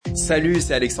Salut,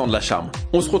 c'est Alexandre Lacharme.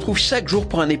 On se retrouve chaque jour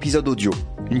pour un épisode audio.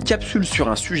 Une capsule sur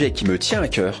un sujet qui me tient à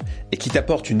cœur et qui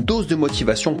t'apporte une dose de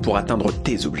motivation pour atteindre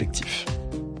tes objectifs.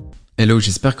 Hello,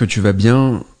 j'espère que tu vas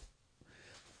bien.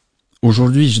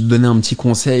 Aujourd'hui, je vais te donner un petit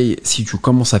conseil. Si tu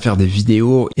commences à faire des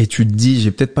vidéos et tu te dis,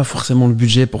 j'ai peut-être pas forcément le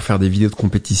budget pour faire des vidéos de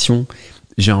compétition.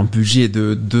 J'ai un budget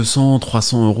de 200,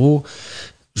 300 euros.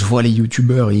 Je vois les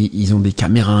youtubeurs, ils ont des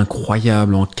caméras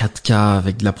incroyables en 4K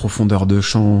avec de la profondeur de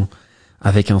champ,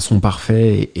 avec un son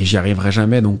parfait et j'y arriverai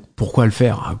jamais. Donc pourquoi le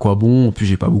faire? À quoi bon? En plus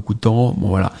j'ai pas beaucoup de temps. Bon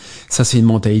voilà, ça c'est une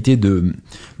mentalité de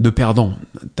perdant.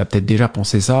 T'as peut-être déjà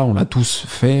pensé ça. On l'a tous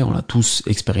fait, on l'a tous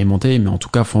expérimenté, mais en tout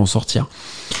cas faut en sortir.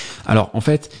 Alors en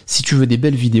fait, si tu veux des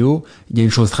belles vidéos, il y a une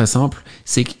chose très simple,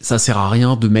 c'est que ça sert à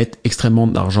rien de mettre extrêmement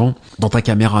d'argent dans ta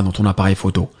caméra, dans ton appareil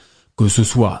photo, que ce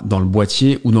soit dans le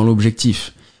boîtier ou dans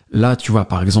l'objectif. Là, tu vois,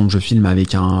 par exemple, je filme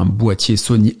avec un boîtier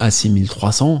Sony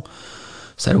A6300,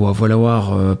 ça doit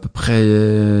valoir à peu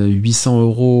près 800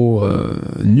 euros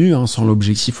nu, sans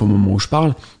l'objectif au moment où je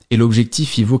parle, et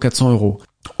l'objectif il vaut 400 euros.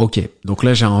 Ok, donc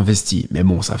là j'ai investi, mais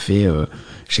bon, ça fait,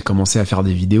 j'ai commencé à faire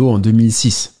des vidéos en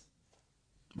 2006.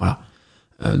 Voilà.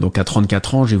 Donc à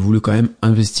 34 ans, j'ai voulu quand même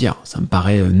investir. Ça me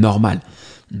paraît normal.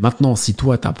 Maintenant, si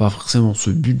toi, t'as pas forcément ce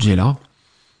budget-là,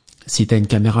 si t'as une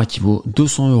caméra qui vaut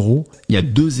 200 euros, il y a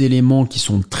deux éléments qui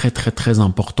sont très très très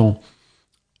importants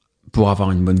pour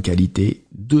avoir une bonne qualité.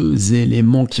 Deux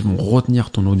éléments qui vont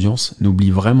retenir ton audience. N'oublie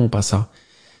vraiment pas ça.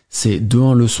 C'est de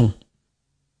un, le son.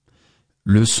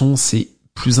 Le son, c'est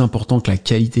plus important que la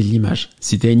qualité de l'image.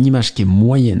 Si t'as une image qui est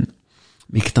moyenne,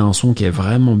 mais que tu as un son qui est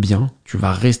vraiment bien, tu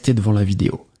vas rester devant la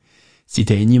vidéo. Si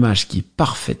tu as une image qui est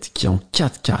parfaite, qui est en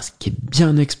 4K, qui est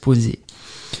bien exposée,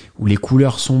 où les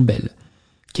couleurs sont belles,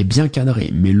 qui est bien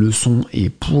cadrée, mais le son est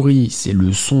pourri, c'est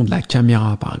le son de la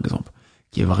caméra par exemple,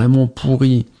 qui est vraiment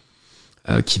pourri,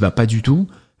 qui va pas du tout,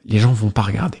 les gens vont pas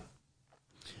regarder.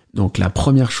 Donc la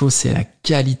première chose, c'est la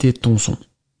qualité de ton son.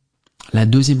 La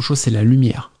deuxième chose, c'est la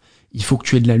lumière. Il faut que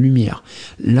tu aies de la lumière.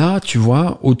 Là, tu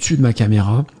vois, au-dessus de ma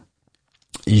caméra,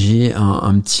 j'ai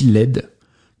un petit LED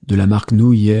de la marque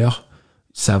New Year.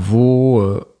 Ça vaut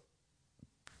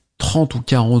 30 ou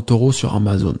 40 euros sur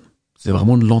Amazon. C'est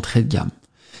vraiment de l'entrée de gamme.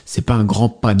 C'est pas un grand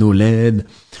panneau LED.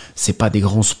 C'est pas des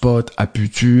grands spots à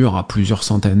puture à plusieurs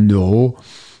centaines d'euros.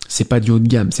 C'est pas du haut de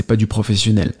gamme. C'est pas du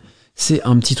professionnel. C'est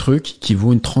un petit truc qui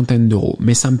vaut une trentaine d'euros.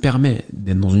 Mais ça me permet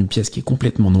d'être dans une pièce qui est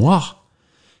complètement noire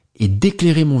et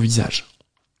d'éclairer mon visage.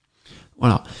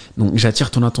 Voilà, donc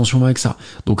j'attire ton attention avec ça.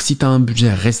 Donc si tu as un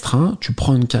budget restreint, tu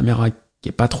prends une caméra qui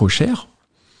est pas trop chère,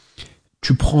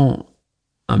 tu prends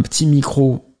un petit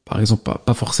micro, par exemple,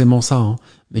 pas forcément ça,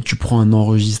 mais tu prends un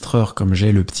enregistreur comme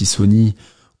j'ai le petit Sony,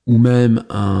 ou même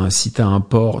si tu as un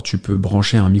port, tu peux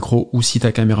brancher un micro, ou si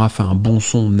ta caméra fait un bon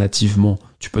son nativement,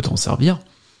 tu peux t'en servir,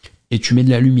 et tu mets de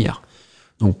la lumière.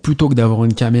 Donc plutôt que d'avoir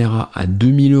une caméra à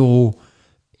 2000 euros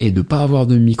et de pas avoir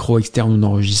de micro externe ou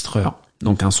d'enregistreur,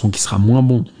 donc un son qui sera moins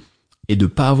bon, et de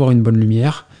pas avoir une bonne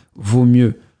lumière, vaut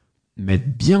mieux mettre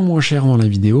bien moins cher dans la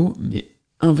vidéo, mais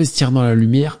investir dans la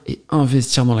lumière et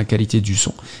investir dans la qualité du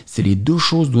son. C'est les deux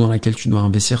choses dans lesquelles tu dois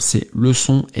investir, c'est le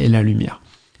son et la lumière.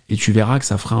 Et tu verras que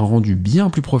ça fera un rendu bien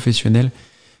plus professionnel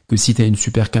que si tu as une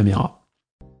super caméra.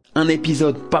 Un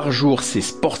épisode par jour, c'est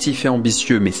sportif et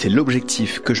ambitieux, mais c'est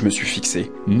l'objectif que je me suis fixé.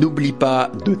 N'oublie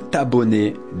pas de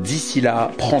t'abonner. D'ici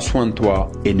là, prends soin de toi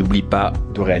et n'oublie pas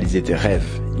de réaliser tes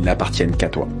rêves. Ils n'appartiennent qu'à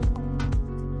toi.